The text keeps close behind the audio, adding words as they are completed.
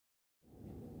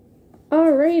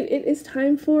Alright, it is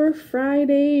time for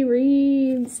Friday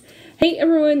Reads. Hey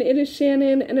everyone, it is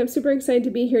Shannon, and I'm super excited to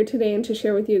be here today and to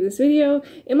share with you this video.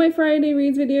 In my Friday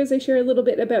Reads videos, I share a little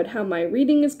bit about how my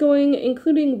reading is going,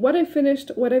 including what I've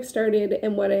finished, what I've started,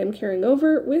 and what I am carrying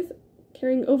over with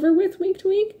week to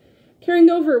week? Carrying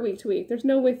over week to week. There's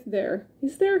no with there.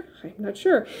 Is there? I'm not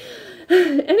sure.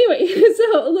 Anyway,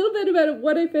 so a little bit about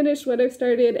what I finished, what I've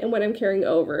started, and what I'm carrying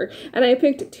over. And I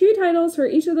picked 2 titles for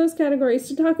each of those categories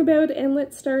to talk about, and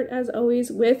let's start, as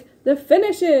always, with the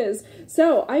finishes.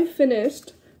 So I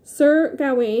finished Sir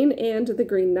Gawain and the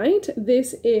Green Knight.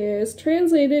 This is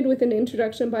translated with an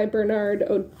introduction by Bernard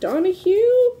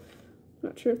O'Donoghue.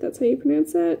 Not sure if that's how you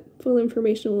pronounce that. Full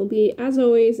information will be, as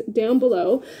always, down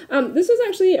below. This was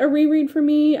actually a reread for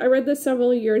me. I read this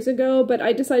several years ago, but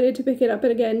I decided to pick it up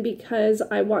again because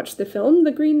I watched the film,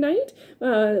 The Green Knight,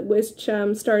 which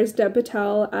stars Dev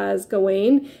Patel as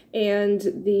Gawain, and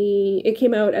it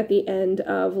came out at the end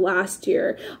of last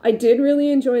year. I did really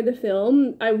enjoy the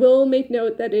film. I will make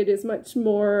note that it is much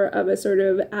more of a sort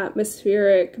of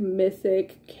atmospheric,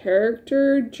 mythic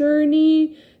character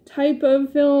journey type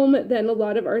of film than a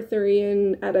lot of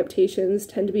Arthurian adaptations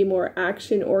tend to be more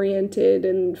action-oriented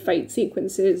and fight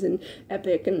sequences and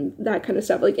epic and that kind of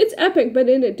stuff. Like, it's epic, but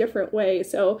in a different way.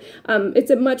 So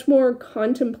it's a much more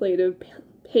contemplative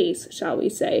pace, shall we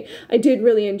say. I did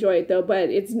really enjoy it though, but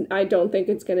I don't think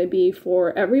it's going to be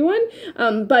for everyone.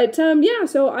 Yeah,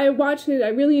 so I watched it. I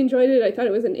really enjoyed it. I thought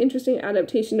it was an interesting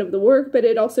adaptation of the work, but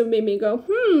it also made me go,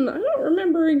 I don't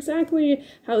remember exactly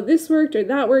how this worked or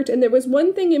that worked. And there was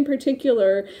one thing in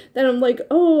particular that I'm like,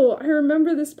 oh, I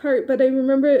remember this part, but I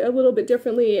remember it a little bit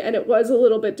differently. And it was a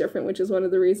little bit different, which is one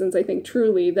of the reasons I think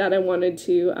truly that I wanted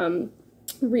to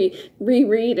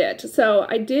reread it. So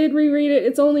I did reread it.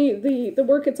 It's only, the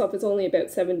work itself is only about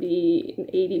 70,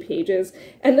 80 pages.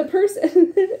 And the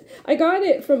person, I got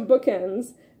it from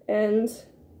Bookends, and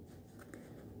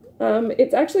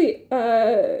it's actually,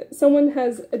 someone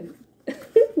has,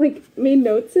 like, made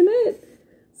notes in it.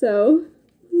 So,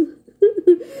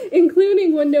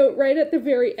 including one note right at the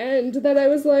very end that I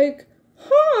was like,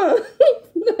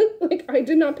 like, I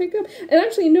did not pick up. And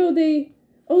actually, no, okay,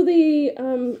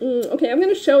 I'm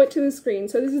going to show it to the screen.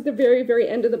 So this is the very, very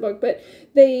end of the book, but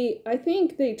I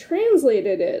think they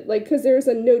translated it, like, because there's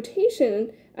a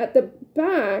notation at the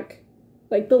back,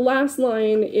 like the last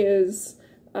line is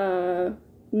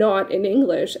not in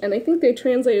English, and I think they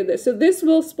translated this. So this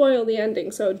will spoil the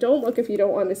ending, so don't look if you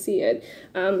don't want to see it.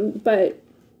 But,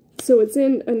 so it's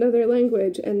in another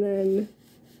language, and then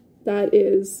that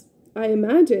is, I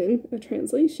imagine, a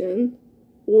translation,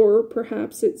 or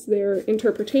perhaps it's their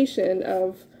interpretation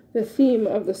of the theme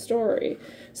of the story.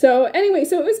 So anyway,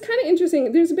 so it was kind of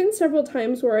interesting. There's been several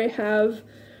times where I have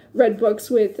read books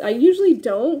I usually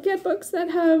don't get books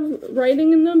that have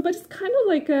writing in them, but it's kind of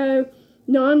like a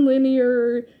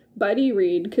non-linear buddy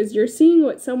read, because you're seeing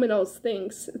what someone else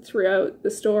thinks throughout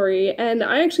the story, and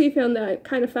I actually found that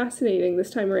kind of fascinating this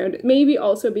time around. Maybe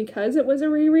also because it was a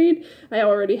reread, I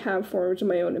already have formed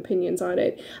my own opinions on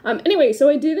it. Anyway, so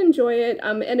I did enjoy it,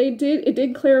 and it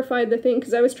did clarify the thing,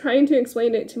 because I was trying to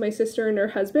explain it to my sister and her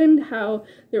husband, how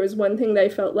there was one thing that I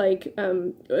felt like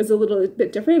was a little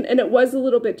bit different, and it was a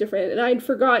little bit different, and I'd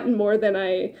forgotten more than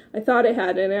I thought I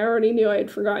had, and I already knew I had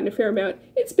forgotten a fair amount.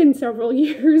 It's been several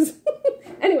years.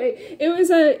 Anyway, it was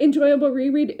an enjoyable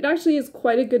reread. It actually is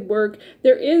quite a good work.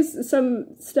 There is some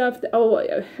stuff that,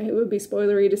 it would be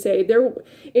spoilery to say,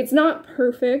 it's not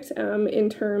perfect in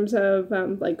terms of,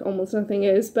 like, almost nothing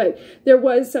is, but there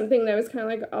was something that was kind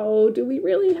of like, oh, do we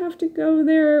really have to go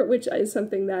there? Which is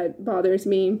something that bothers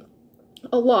me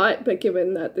a lot, but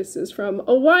given that this is from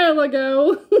a while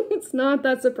ago, it's not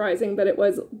that surprising, but it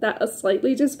was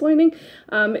slightly disappointing.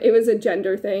 It was a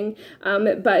gender thing,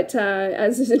 but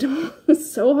as it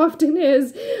so often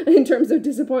is in terms of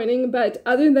disappointing, but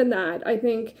other than that, I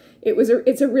think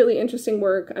it's a really interesting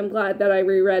work. I'm glad that I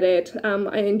reread it.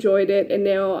 I enjoyed it, and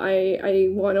now I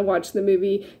want to watch the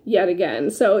movie yet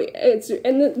again. So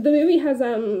the movie has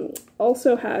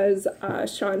also has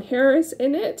Sean Harris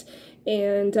in it,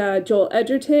 and Joel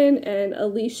Edgerton, and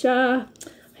Alicia,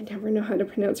 I never know how to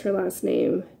pronounce her last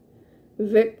name,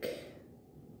 Vikander,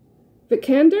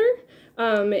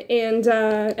 and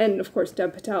of course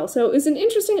Dev Patel. So it was an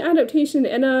interesting adaptation,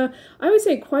 and I would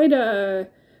say quite a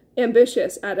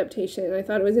ambitious adaptation. I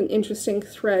thought it was an interesting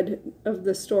thread of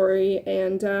the story,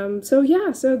 and so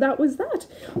yeah, so that was that.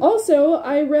 Also,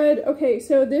 I read, okay,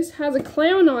 so this has a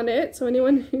clown on it, so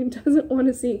anyone who doesn't want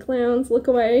to see clowns, look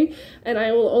away, and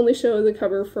I will only show the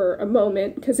cover for a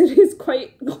moment, because it is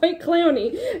quite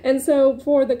clowny. And so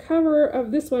for the cover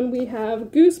of this one, we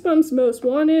have Goosebumps Most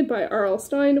Wanted by R.L.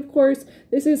 Stine, of course.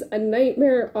 This is A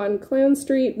Nightmare on Clown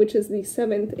Street, which is the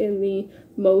 7th in the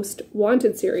Most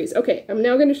Wanted series. Okay, I'm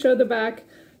now going to show the back.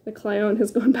 The clown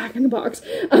has gone back in the box.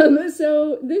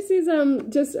 So this is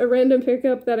just a random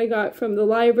pickup that I got from the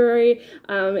library,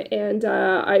 and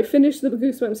I finished the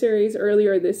Goosebumps series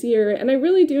earlier this year, and I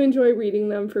really do enjoy reading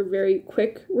them for very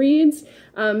quick reads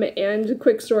and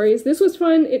quick stories. This was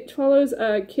fun. It follows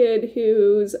a kid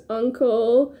whose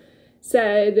uncle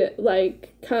said,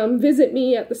 like, come visit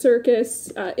me at the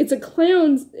circus. It's a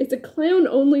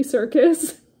clown-only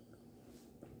circus.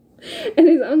 And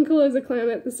his uncle is a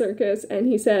clown at the circus, and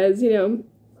he says, you know,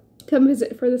 come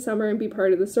visit for the summer and be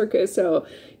part of the circus. So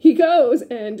he goes,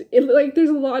 and there's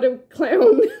a lot of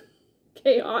clown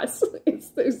chaos.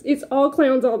 It's all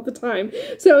clowns all the time.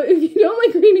 So if you don't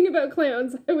like reading about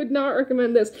clowns, I would not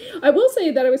recommend this. I will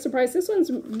say that I was surprised. This one's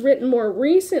written more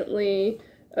recently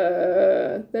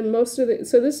than most of the,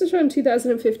 so this is from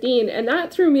 2015, and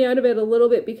that threw me out of it a little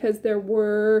bit because there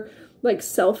were like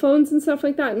cell phones and stuff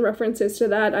like that and references to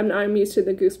that. I'm used to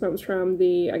the Goosebumps from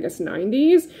the, I guess,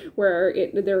 90s, where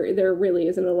there really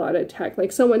isn't a lot of tech.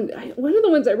 Like one of the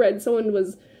ones I read, someone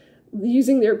was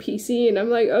using their PC, and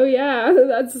I'm like, oh yeah,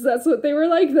 that's what they were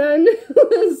like then.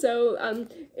 So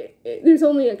there's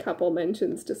only a couple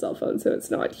mentions to cell phones, so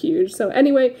it's not huge. So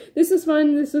anyway, this is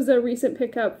fun. This was a recent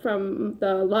pickup from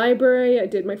the library. I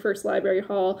did my first library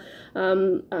haul.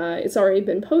 It's already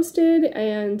been posted,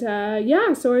 and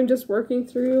yeah, so I'm just working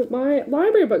through my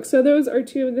library books. So those are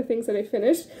two of the things that I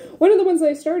finished. One of the ones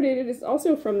I started, it is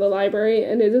also from the library,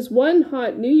 and it is One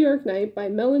Hot New York Night by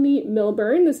Melanie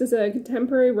Milburne. This is a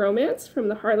contemporary romance from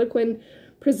the Harlequin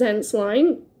Presents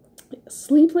line.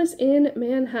 Sleepless in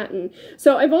Manhattan.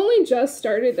 So I've only just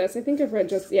started this. I think I've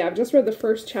just read the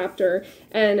first chapter,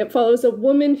 and it follows a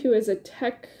woman who is a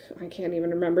tech, I can't even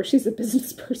remember, she's a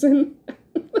business person.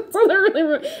 That's all I really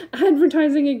remember.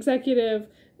 Advertising executive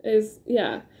is,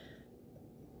 yeah,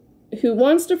 who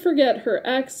wants to forget her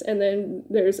ex, and then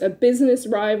there's a business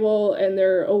rival, and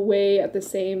they're away at the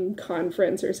same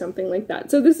conference or something like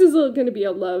that. So this is going to be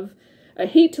a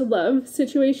hate to love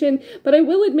situation, but I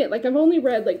will admit, like, I've only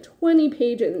read like 20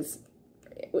 pages,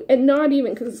 and not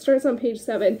even, because it starts on page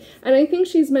 7, and I think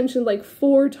she's mentioned like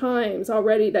 4 times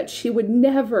already that she would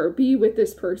never be with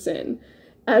this person,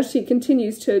 as she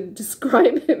continues to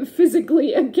describe him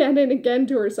physically again and again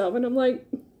to herself, and I'm like,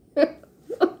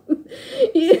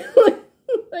 yeah,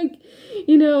 like,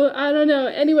 you know, I don't know.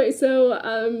 Anyway,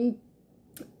 so,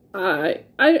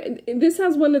 this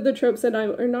has one of the tropes that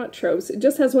or not tropes, it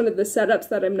just has one of the setups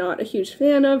that I'm not a huge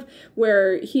fan of,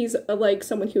 where he's like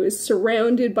someone who is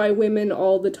surrounded by women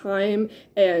all the time,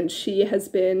 and she has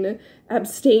been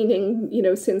abstaining, you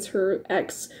know, since her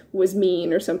ex was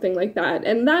mean or something like that.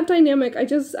 And that dynamic, I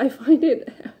find it,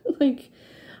 like,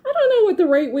 I don't know what the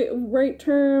right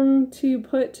term to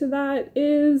put to that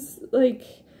is.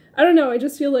 Like, I don't know, I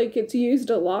just feel like it's used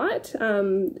a lot.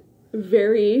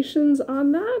 Variations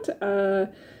on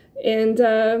that, and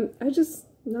I just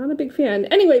not a big fan.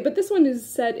 Anyway, but this one is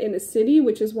set in a city,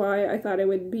 which is why I thought I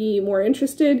would be more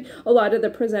interested. A lot of the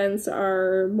presents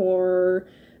are more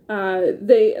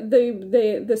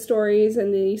the stories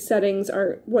and the settings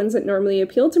are ones that normally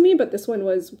appeal to me, but this one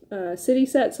was city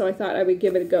set, so I thought I would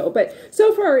give it a go. But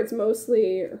so far it's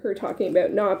mostly her talking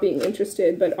about not being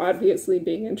interested, but obviously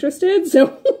being interested,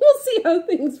 so we'll see how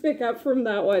things pick up from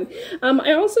that one.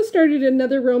 I also started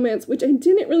another romance, which I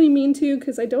didn't really mean to,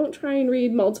 because I don't try and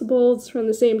read multiples from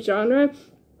the same genre.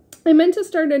 I meant to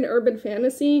start an urban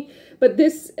fantasy, but I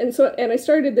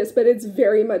started this, but it's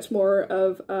very much more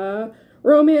of a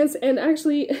romance, and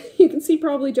actually you can see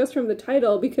probably just from the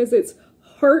title, because it's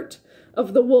Heart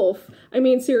of the Wolf. I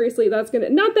mean, seriously, not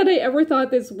that I ever thought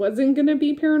this wasn't gonna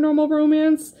be paranormal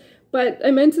romance, but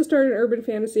I meant to start an urban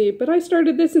fantasy, but I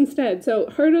started this instead. So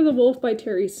Heart of the Wolf by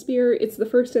Terry Spear. It's the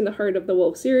first in the Heart of the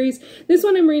Wolf series. This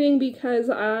one I'm reading because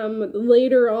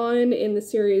later on in the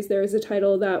series there is a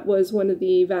title that was one of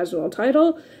the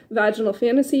vaginal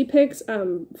fantasy picks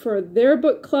for their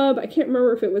book club. I can't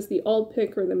remember if it was the alt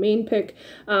pick or the main pick,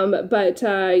 but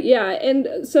yeah, and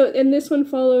this one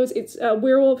follows, it's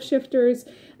werewolf shifters.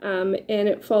 And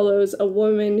it follows a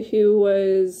woman who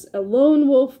was a lone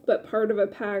wolf, but part of a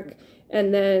pack,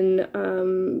 and then,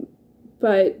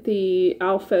 but the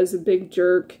alpha is a big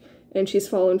jerk, and she's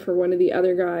fallen for one of the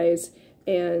other guys,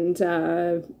 and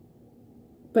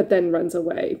but then runs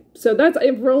away. So that's,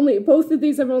 both of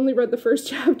these I've only read the first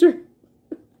chapter.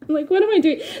 I'm like, what am I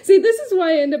doing? See, this is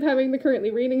why I end up having the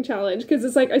currently reading challenge, because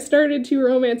it's like I started 2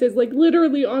 romances like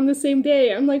literally on the same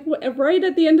day. I'm like, what, right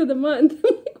at the end of the month.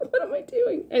 I'm like, what am I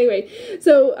doing? Anyway,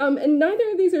 so and neither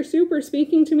of these are super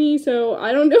speaking to me, so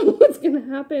I don't know what's gonna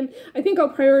happen. I think I'll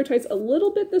prioritize a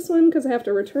little bit this one because I have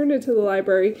to return it to the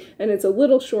library and it's a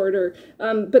little shorter.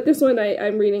 But this one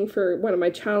I'm reading for one of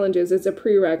my challenges. It's a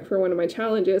prereq for one of my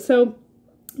challenges. So,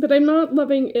 but I'm not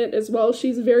loving it as well.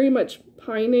 She's very much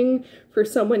pining for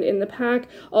someone in the pack.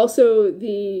 Also,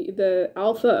 the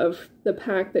alpha of the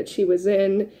pack that she was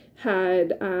in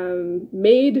had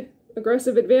made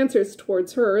aggressive advances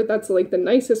towards her. That's like the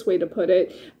nicest way to put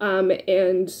it.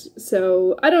 And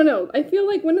so, I don't know. I feel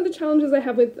like one of the challenges I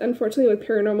have with, unfortunately, with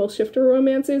paranormal shifter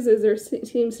romances is there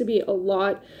seems to be a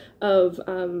lot of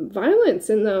violence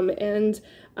in them, and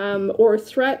or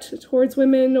threat towards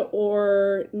women,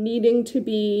 or needing to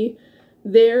be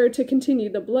there to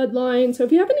continue the bloodline. So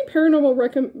if you have any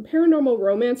paranormal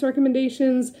romance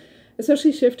recommendations,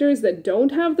 especially shifters that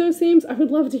don't have those themes, I would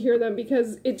love to hear them,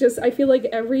 because it just, I feel like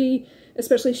every,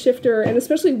 especially shifter, and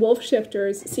especially wolf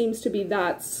shifters, seems to be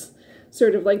that's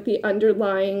sort of like the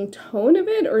underlying tone of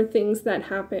it, or things that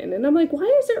happen. And I'm like, why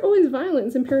is there always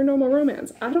violence in paranormal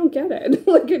romance? I don't get it.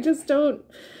 Like, I just don't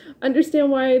understand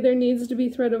why there needs to be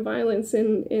threat of violence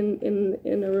in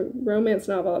a romance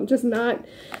novel. I'm just not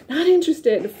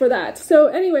interested for that. So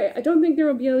anyway, I don't think there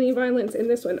will be any violence in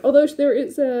this one, although there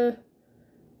is a,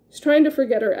 she's trying to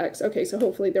forget her ex. Okay, so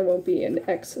hopefully there won't be an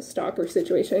ex-stalker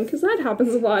situation, because that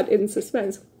happens a lot in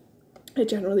suspense. I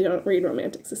generally don't read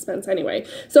romantic suspense anyway.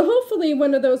 So hopefully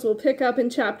one of those will pick up in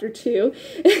chapter 2,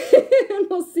 and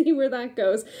we'll see where that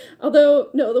goes. Although,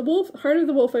 no, the Wolf, Heart of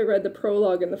the Wolf, I read the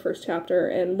prologue in the first chapter,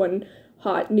 and one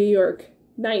hot New York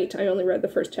night, I only read the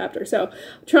first chapter. So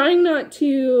I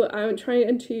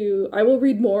will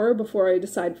read more before I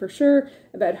decide for sure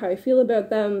about how I feel about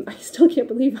them. I still can't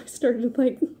believe I started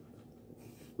like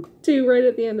 2 right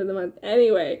at the end of the month.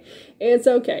 Anyway, it's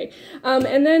okay.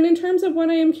 And then in terms of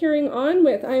what I am carrying on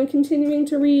with, I am continuing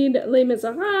to read Les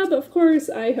Misérables. Of course,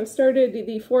 I have started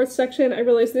the 4th section. I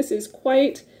realize this is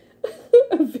quite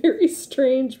a very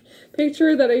strange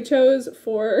picture that I chose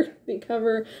for the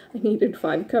cover. I needed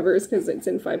 5 covers because it's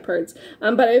in 5 parts.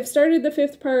 But I've started the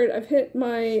 5th part. I've hit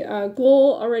my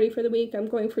goal already for the week. I'm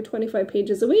going for 25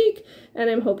 pages a week, and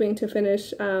I'm hoping to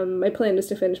finish, my plan is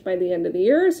to finish by the end of the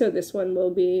year, so this one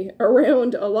will be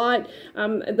around a lot.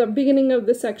 The beginning of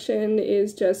the section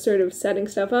is just sort of setting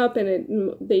stuff up,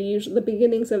 and the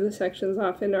beginnings of the sections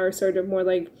often are sort of more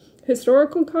like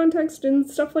historical context and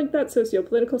stuff like that,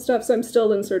 socio-political stuff, so I'm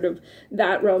still in sort of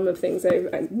that realm of things. I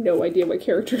have no idea what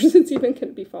characters it's even going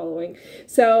to be following.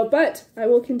 So, but I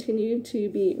will continue to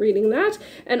be reading that.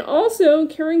 And also,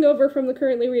 carrying over from the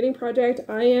currently reading project,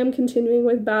 I am continuing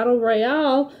with Battle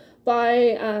Royale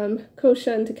by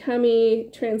Koushun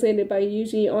Takami, translated by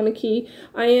Yuji Oniki.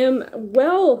 I am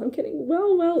I'm getting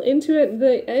well into it.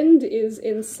 The end is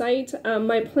in sight.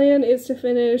 My plan is to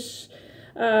finish,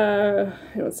 I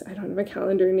don't have a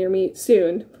calendar near me,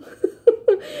 soon.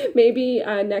 Maybe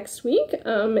next week,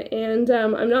 and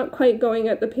I'm not quite going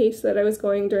at the pace that I was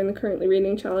going during the currently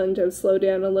reading challenge. I've slowed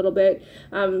down a little bit,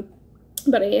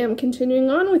 but I am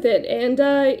continuing on with it, and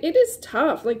it is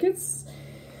tough. Like, it's,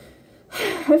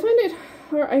 I find it hard.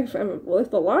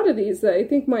 With a lot of these, I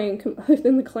think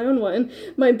in the clown one,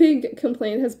 my big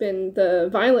complaint has been the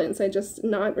violence. I'm just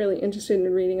not really interested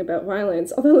in reading about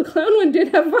violence, although the clown one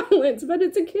did have violence, but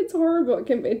it's a kid's horror book,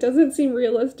 and it doesn't seem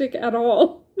realistic at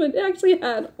all. But it actually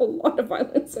had a lot of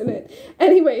violence in it.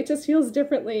 Anyway, it just feels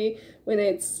differently when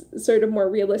it's sort of more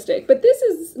realistic. But this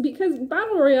is, because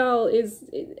Battle Royale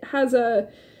has a,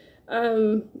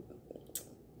 I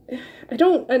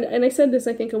don't, and I said this,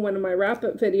 I think, in one of my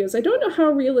wrap-up videos, I don't know how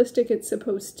realistic it's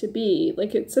supposed to be.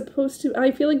 Like, it's supposed to,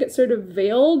 I feel like it's sort of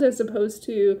veiled, as opposed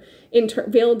to,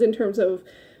 veiled in terms of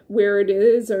where it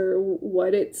is or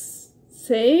what it's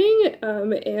saying,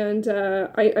 and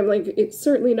I'm like, it's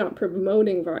certainly not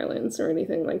promoting violence or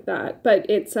anything like that, but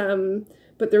it's,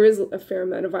 but there is a fair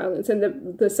amount of violence,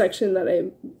 and the section that I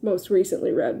most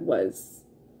recently read was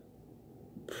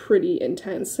pretty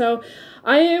intense. So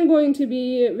I am going to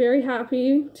be very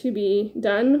happy to be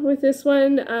done with this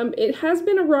one. It has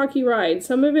been a rocky ride.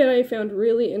 Some of it I found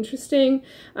really interesting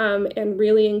and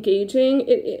really engaging.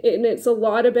 And it's a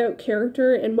lot about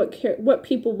character and what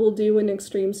people will do in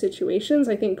extreme situations.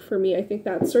 I think for me, I think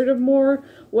that's sort of more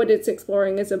what it's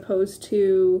exploring, as opposed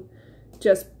to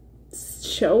just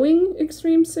showing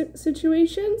extreme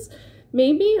situations.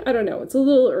 maybe? I don't know. It's a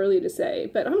little early to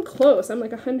say, but I'm close. I'm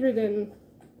like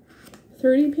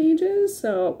 130 pages,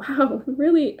 so wow, I'm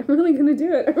really gonna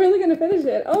do it. I'm really gonna finish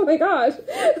it. Oh my gosh.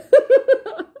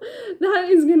 That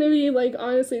is gonna be, like,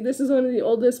 honestly, this is one of the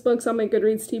oldest books on my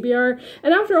Goodreads TBR,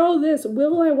 and after all this,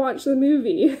 will I watch the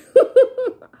movie?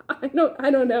 I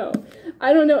don't know.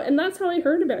 And that's how I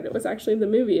heard about it, was actually the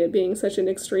movie, it being such an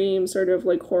extreme sort of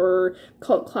like horror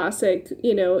cult classic,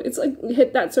 you know, it's like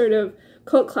hit that sort of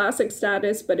cult classic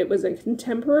status, but it was a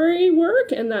contemporary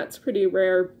work, and that's pretty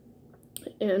rare.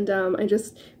 And it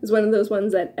was one of those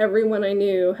ones that everyone I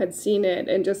knew had seen it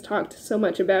and just talked so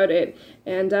much about it,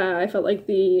 and I felt like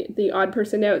the odd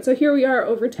person out. So here we are,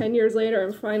 over 10 years later,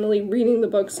 I'm finally reading the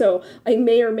book, so I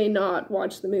may or may not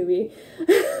watch the movie.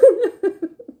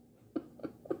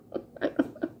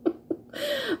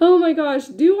 Oh my gosh,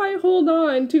 do I hold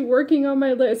on to working on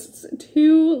my lists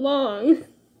too long?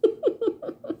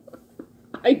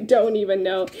 I don't even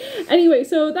know. Anyway,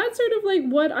 so that's sort of like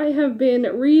what I have been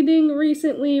reading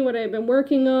recently, what I've been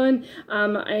working on. I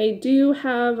am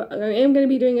going to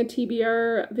be doing a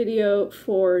TBR video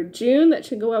for June that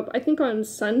should go up, I think, on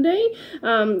Sunday.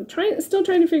 Still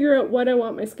trying to figure out what I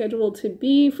want my schedule to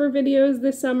be for videos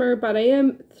this summer, but I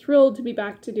am thrilled to be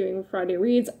back to doing Friday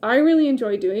reads. I really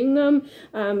enjoy doing them,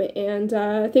 and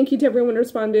thank you to everyone who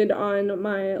responded on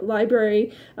my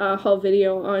library haul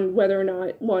video on whether or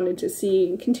not wanted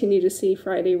to continue to see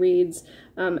Friday reads,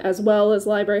 as well as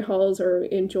library hauls, or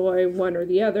enjoy one or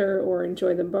the other, or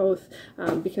enjoy them both,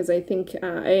 because I think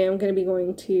I am going to be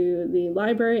going to the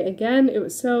library again. It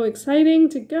was so exciting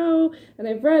to go, and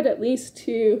I've read at least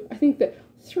two, I think that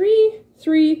three,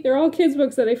 they're all kids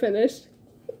books that I finished.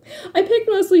 I picked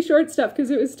mostly short stuff because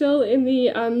it was still in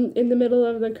the middle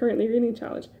of the Currently Reading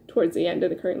Challenge, towards the end of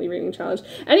the Currently Reading Challenge.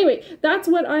 Anyway, that's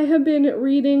what I have been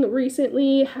reading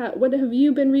recently. What have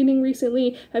you been reading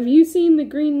recently? Have you seen The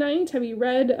Green Knight? Have you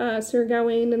read Sir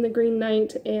Gawain and The Green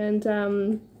Knight?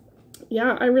 And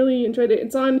yeah, I really enjoyed it.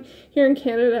 It's on, here in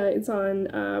Canada, it's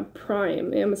on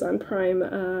Prime, Amazon Prime,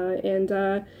 and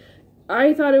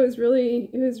I thought it was really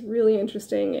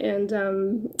interesting,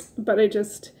 and but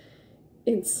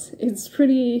it's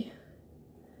pretty,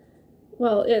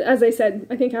 well, as I said,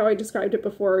 I think how I described it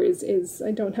before is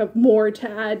I don't have more to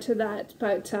add to that,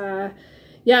 but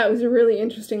yeah, it was a really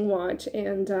interesting watch,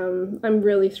 and I'm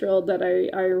really thrilled that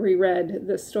I reread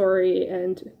the story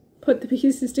and put the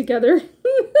pieces together.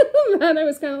 And I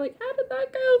was kind of like, how did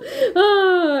that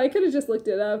go? I could have just looked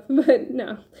it up, but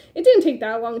no, it didn't take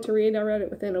that long to read. I read it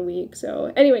within a week.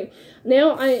 So anyway,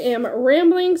 now I am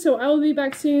rambling, so I will be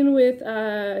back soon with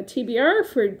TBR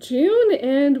for June,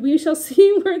 and we shall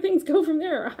see where things go from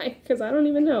there, because I don't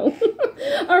even know.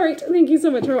 All right, thank you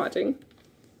so much for watching.